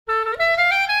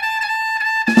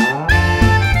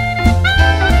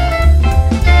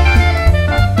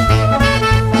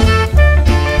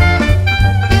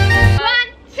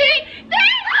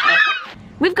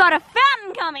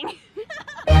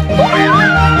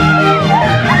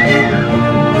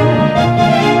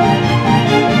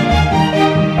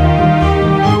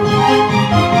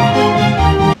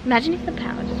Imagine if the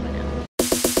power just went out.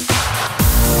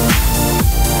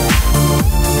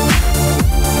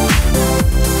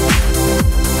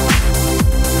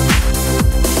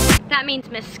 That means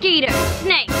mosquitoes,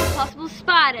 snakes, possible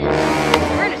spiders.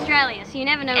 We're in Australia, so you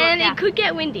never know. And it could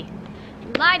get windy.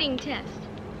 Lighting test.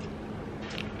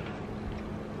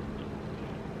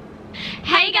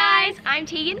 Hey guys, I'm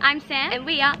Tegan. I'm Sam, And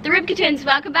we are the Rybka twins.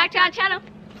 Welcome back to our channel.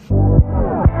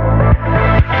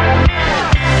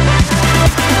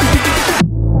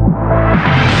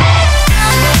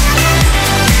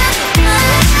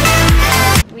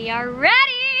 We are ready!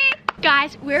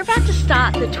 Guys, we're about to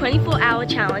start the 24-hour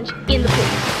challenge in the pool.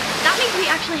 That means we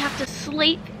actually have to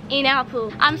sleep in our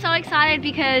pool. I'm so excited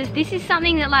because this is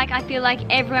something that I feel like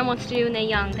everyone wants to do when they're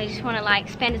young. They just want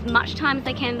to spend as much time as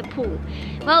they can in the pool.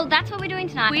 Well, that's what we're doing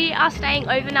tonight. We are staying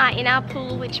overnight in our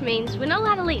pool, which means we're not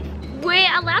allowed to leave.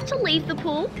 We're allowed to leave the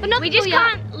pool, but we just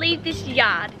can't leave this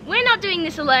yard. We're not doing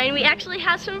this alone. We actually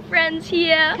have some friends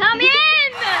here. Come in!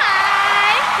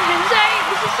 Hi! So,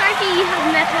 this is Sophie. You have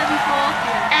met her before.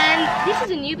 And this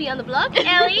is a newbie on the vlog,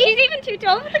 Ellie. She's even too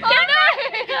tall for the camera.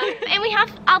 Oh, no. And we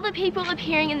have other people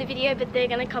appearing in the video, but they're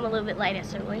going to come a little bit later,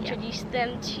 so we'll introduce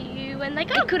them to you when they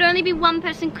come. It could only be one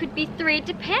person, could be three, it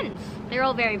depends. They're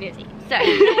all very busy, so.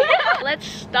 Let's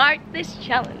start this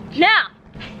challenge. Now,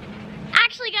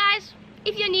 actually guys,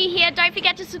 if you're new here, don't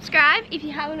forget to subscribe if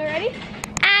you haven't already.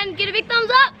 And give a big thumbs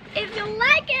up if you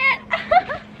like it.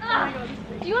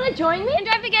 Do you want to join me? And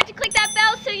don't forget to click that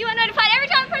bell so you are notified every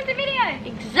time I post a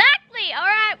video. Exactly. All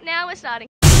right, now we're starting.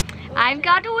 I've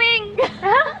got a wing.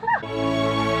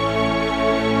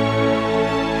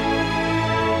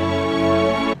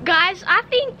 Guys, I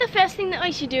think the first thing that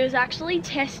we should do is actually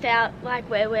test out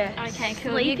where we're Okay,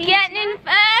 cool. sleeping. You're getting in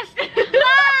first.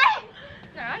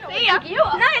 No, I don't See want to ya. you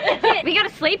up. No, that's it. We gotta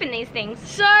sleep in these things.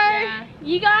 So,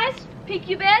 you guys pick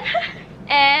your bed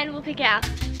and we'll pick ours.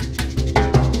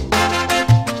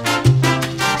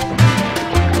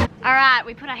 All right,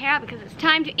 we put our hair up because it's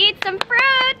time to eat some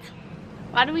fruit.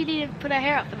 Why do we need to put our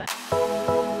hair up the bed?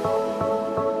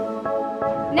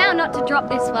 Now not to drop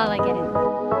this while I get in.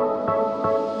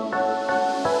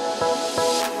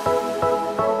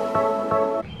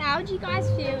 How would you guys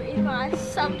feel if I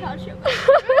subtouch your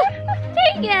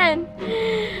Tegan!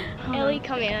 Ellie,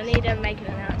 come in. I need to make an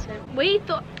announcement. We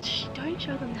thought... Shh, don't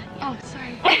show them that yet. Oh,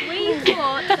 sorry. We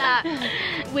thought that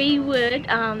we would...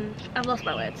 I've lost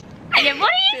my words. Yeah, what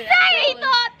do you We say?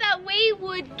 thought that we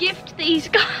would gift these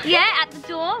guys. Yeah, at the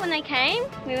door when they came,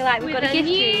 we were like, we've got a gift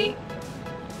new you.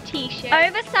 T-shirt.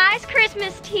 Oversized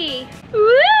Christmas tee. Woo!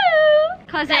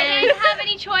 Cause They didn't have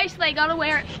any choice. They gotta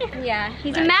wear it. yeah,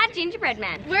 he's a mad gingerbread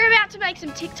man. We're about to make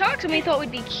some TikToks and we thought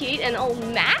we'd be cute and all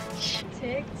match.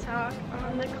 TikTok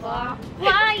on the clock.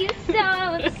 Why are you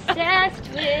so obsessed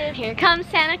with? Here comes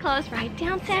Santa Claus. Write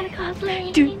down Santa Claus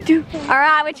lane. All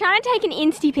right, we're trying to take an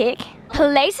Insty pic.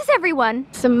 Places everyone.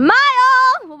 Smile.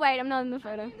 Well, wait, I'm not in the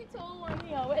photo.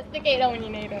 Where's Nikita when you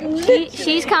need her?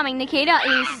 She's coming. Nikita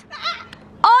is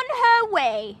on her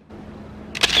way.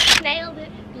 Nailed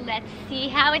it. Let's see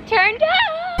how it turned out.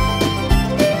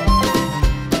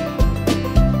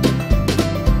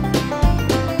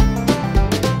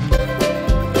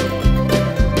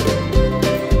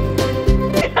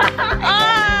 Oh,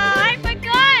 I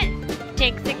forgot.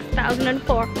 Take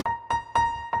 6004.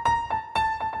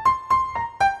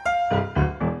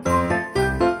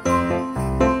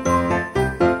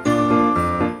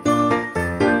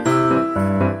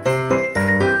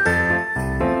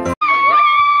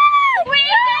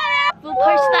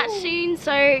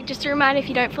 So just a reminder, if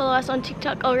you don't follow us on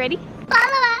TikTok already,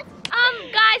 follow us.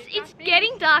 Guys, it's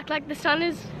getting dark. Like the sun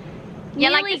is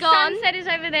nearly the gone. sunset is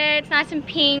over there. It's nice and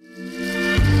pink.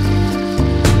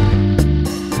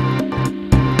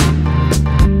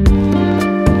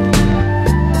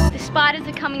 The spiders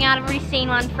are coming out. I've already seen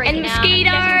one freaking out. And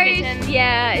mosquitoes.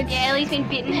 Yeah, Yeah, Ellie's been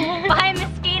bitten by a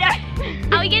mosquito.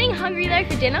 Are we getting hungry though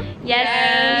for dinner?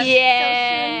 Yes.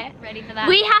 Yeah. So soon. Ready for that.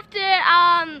 We have to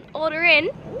order in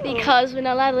because we're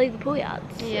not allowed to leave the pool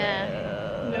yards. Yeah.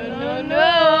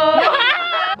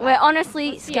 No. We're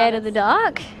honestly scared of the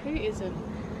dark. Who isn't?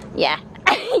 Yeah.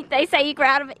 They say you grow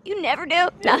out of it. You never do.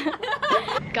 No.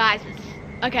 Guys,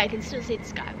 okay, I can still see the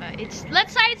sky, but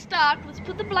let's say it's dark. Let's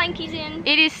put the blankies in.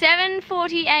 It is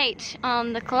 7:48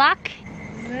 on the clock.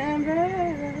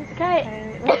 Okay.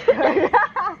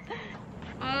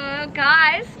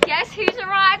 Guys, guess who's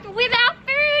arrived with our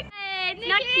food?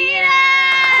 Nikita!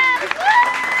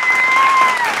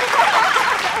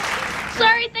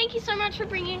 Sorry, thank you so much for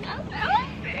bringing us our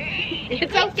food.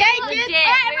 It's okay, legit.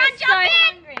 Everyone jump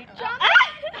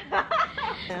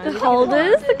in! The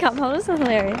holders, the cup holders are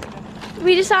hilarious.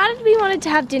 We decided we wanted to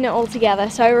have dinner all together,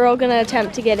 so we're all gonna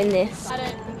attempt to get in this. I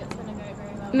don't think it's gonna go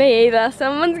very well. Me either.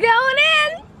 Someone's going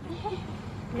in.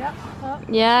 Yep.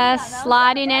 Yes,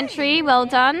 slide in entry. Well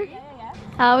done.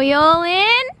 Are we all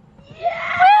in?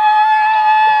 Yeah!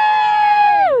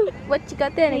 Woo! What you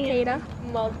got there, Nikita?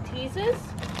 Maltesers.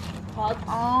 Pods.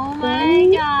 Oh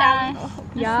my gosh.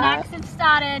 The Yeah. snacks have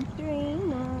started.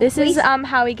 This is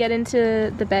how we get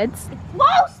into the beds.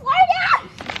 Whoa, slow down!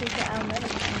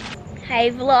 Hey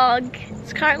vlog,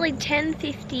 it's currently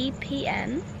 10:50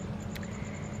 p.m.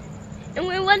 and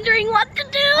we're wondering what to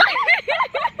do.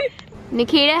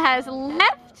 Nikita has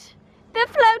left the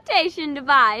flotation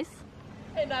device.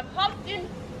 And I've hopped in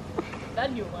the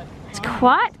new one. It's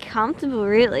quite comfortable,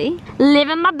 really.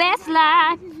 Living my best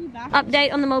life.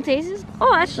 Update on the Maltesers.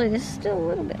 Oh, actually, there's still a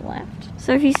little bit left.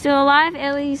 Sophie's still alive.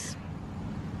 Ellie's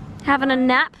having a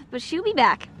nap, but she'll be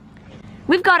back.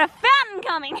 We've got a fountain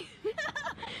coming.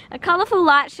 A colourful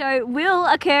light show will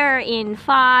occur in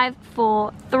 5,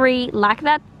 4, 3, like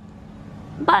that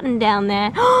button down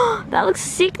there. That looks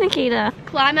sick, Nikita.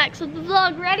 Climax of the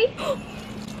vlog, ready? Oh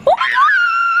my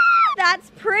god!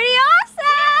 That's pretty awesome!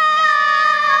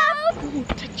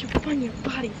 Touch your on your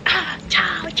body. Ah,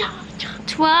 cha, cha, cha.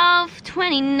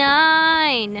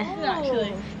 12:29.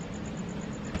 Actually.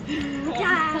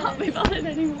 Can't move on it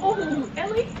anymore. Oh,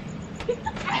 Ellie.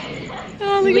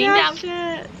 Oh, look Lean at down. that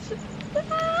shit.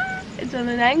 It's on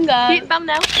an angle. Hit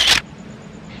thumbnail.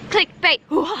 Clickbait.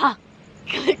 Hoo-ha.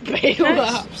 Clickbait.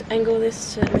 Just angle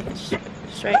this to make it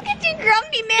straight. Look at you,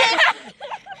 grumpy man.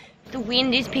 The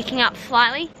wind is picking up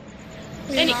slightly.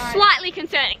 And it's slightly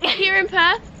concerning. Here in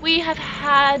Perth, we have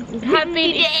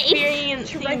been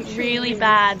experiencing really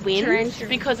bad winds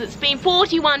because it's been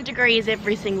 41 degrees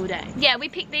every single day. Yeah, we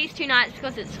picked these 2 nights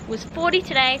because it was 40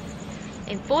 today,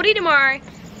 and 40 tomorrow,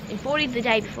 and 40 the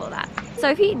day before that.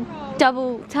 Sophie,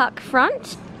 double tuck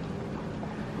front.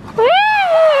 Woo!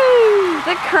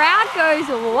 The crowd goes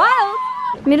wild.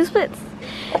 Middle splits.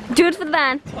 Do it for the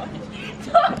van.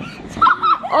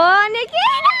 Oh,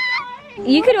 Nikita!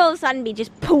 You could all of a sudden be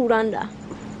just pulled under.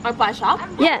 Or by shark?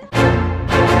 Yeah.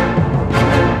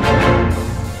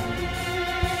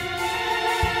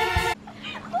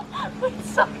 It's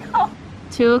so cold.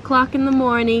 2 o'clock in the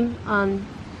morning on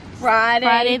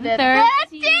Friday the 13th.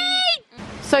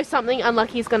 So something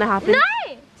unlucky is going to happen. No!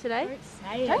 Today?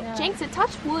 Don't jinx it,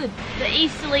 touch wood. The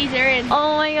easterlies are in.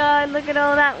 Oh my god, look at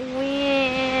all that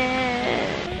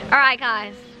wind. Alright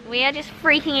guys, we are just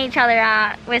freaking each other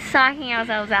out. We're psyching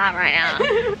ourselves out right now.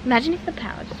 Imagine if the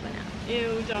power just went out.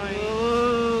 Ew,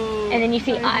 don't. And then you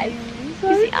see eyes.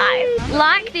 You see eyes.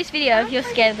 Like this video if you're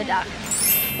scared of the dark.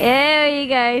 There you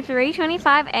go,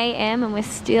 3:25 a.m. and we're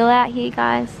still out here,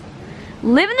 guys.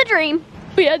 Living the dream.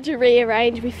 We had to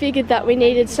rearrange. We figured that we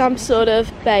needed some sort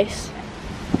of base.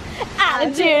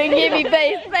 Attitude, give me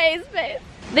base.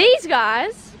 These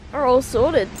guys are all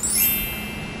sorted.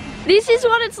 This is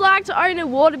what it's like to own a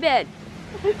waterbed.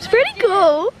 It's pretty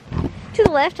cool. To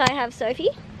the left I have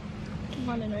Sophie. The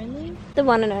one and only. The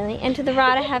one and only. And to the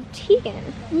right I have Teagan.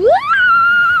 Woo!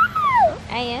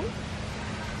 AM.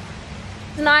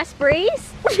 It's a nice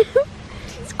breeze.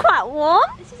 It's quite warm.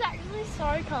 This is actually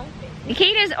so comfy.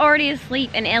 Nikita's already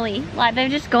asleep and Ellie, like they've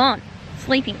just gone.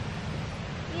 Sleeping.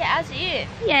 Yeah, as if.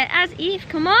 Yeah, as if.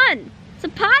 Come on. It's a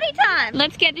party time.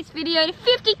 Let's get this video to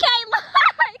 50k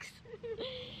likes.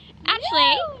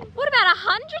 Actually, what about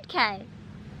 100k?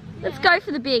 Let's go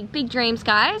for the big dreams,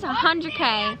 guys.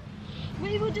 100k.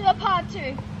 We will do a part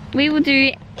 2. We will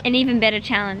do an even better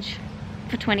challenge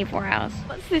for 24 hours.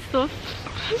 What's this stuff?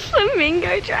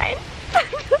 Flamingo train.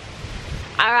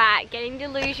 Alright, getting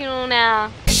delusional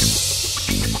now.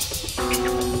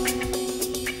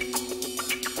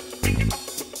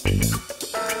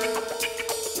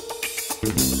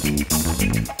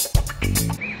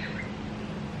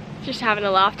 Just having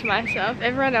a laugh to myself.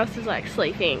 Everyone else is like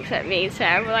sleeping except me and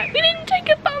Sam. We're like, we didn't take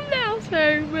a thumbnail,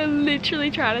 so we're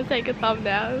literally trying to take a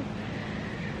thumbnail.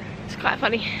 It's quite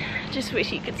funny. Just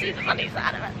wish you could see the funny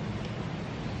side of it.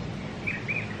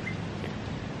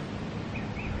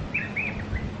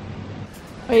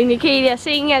 Hey Nikita,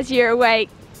 seeing as you're awake,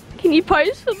 can you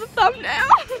pose for the thumbnail?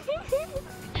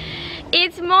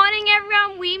 It's morning,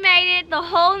 everyone. We made it the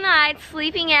whole night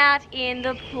sleeping out in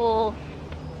the pool.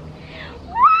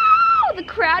 Wow, the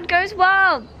crowd goes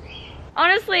wild.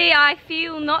 Honestly, I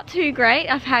feel not too great.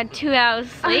 I've had 2 hours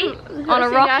sleep on a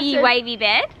rocky, wavy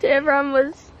bed. Everyone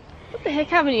was, what the heck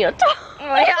happened to your tongue? Oh,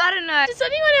 yeah, I don't know. Does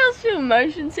anyone else feel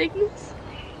motion sickness?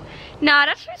 No,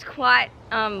 that's just quite,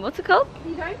 what's it called?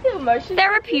 You don't feel motion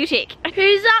Therapeutic.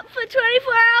 Who's up for 24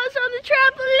 hours on the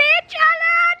trampoline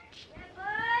challenge?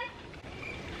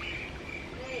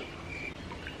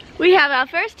 We have our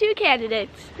first 2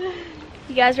 candidates.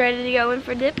 You guys ready to go in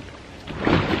for a dip?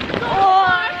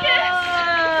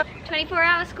 Oh,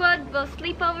 24-hour squad will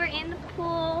sleep over in the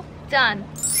pool. Done.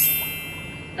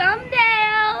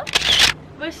 Thumbnail.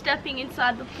 We're stepping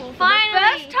inside the pool for Finally. the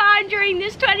first time during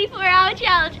this 24-hour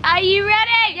challenge. Are you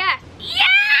ready? Yes. Yeah!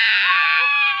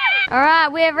 All right,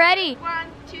 we're ready. 1,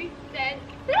 2, then.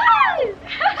 Woo!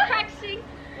 Practicing.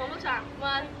 One more time.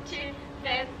 1, 2,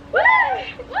 then. Woo!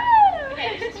 Woo!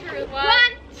 Okay, this is for real. 1,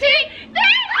 2, then.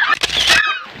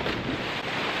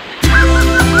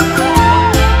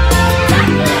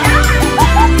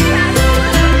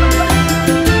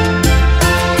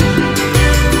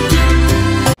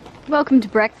 Welcome to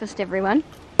breakfast, everyone.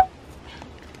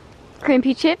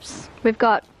 Crimpy chips. We've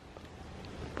got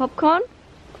popcorn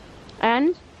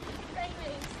and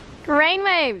rain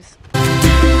waves.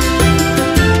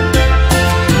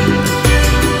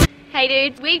 Hey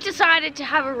dudes, we've decided to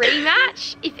have a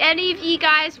rematch. If any of you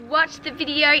guys watched the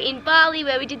video in Bali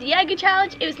where we did the yoga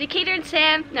challenge, it was Nikita and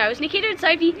Sam. No, it was Nikita and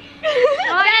Sophie. Oh,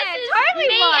 yeah, it totally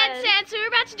me was. and Sam. So we're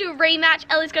about to do a rematch.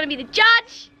 Ellie's gonna be the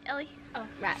judge. Ellie. Oh,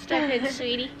 right. Step in,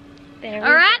 sweetie. There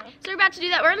All right. So we're about to do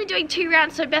that. We're only doing 2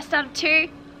 rounds, so best out of 2.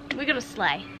 We're gonna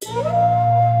slay.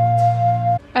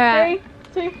 All right.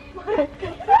 3, 2, 1.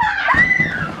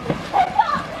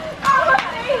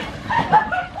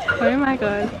 Oh my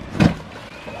god.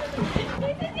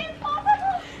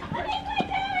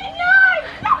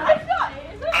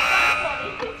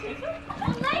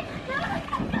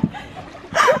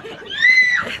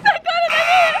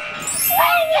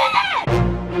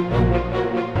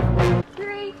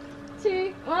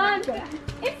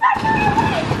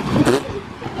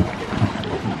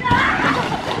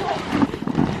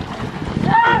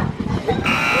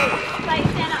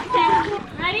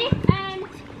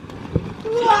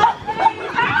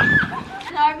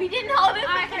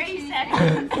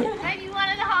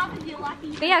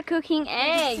 We are cooking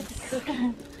eggs.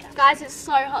 Guys, it's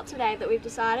so hot today that we've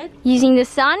decided. Using the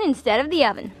sun instead of the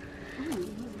oven.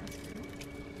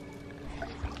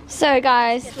 So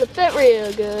guys, Flip it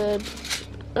real good.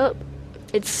 Oh,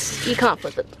 you can't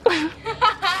flip it.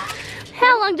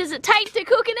 How long does it take to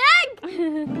cook an egg?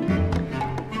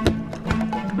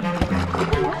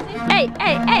 hey,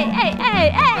 hey, hey, hey, hey,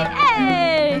 hey,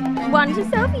 hey! One to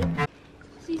Sophie.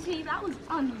 See, that was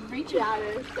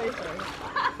unreachable. So sorry.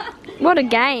 What a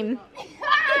game.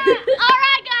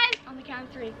 Alright guys! On the count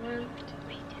of 3. 1, 2,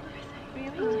 3.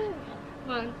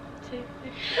 1, 2, 3.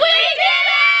 We did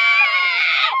it!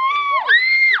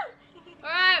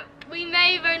 Alright, we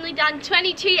may have only done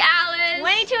 22 hours.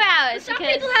 22 hours. Some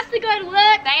people have to go to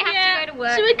work. They have to go to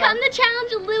work. So we cut the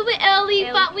challenge a little bit early,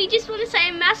 but we just want to say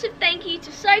a massive thank you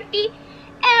to Sophie,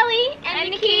 Ellie, and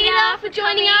Nikita for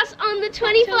joining us on the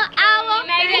 24-hour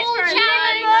pool challenge.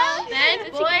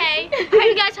 It's okay. Hope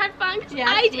you guys had fun, because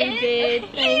I did.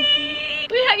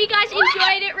 We hope you guys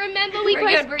enjoyed it. Remember, we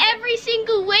post every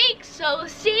single week, so we'll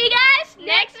see you guys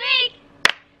next week.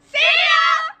 See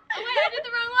ya! Oh wait, I did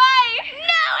the wrong way.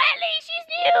 No,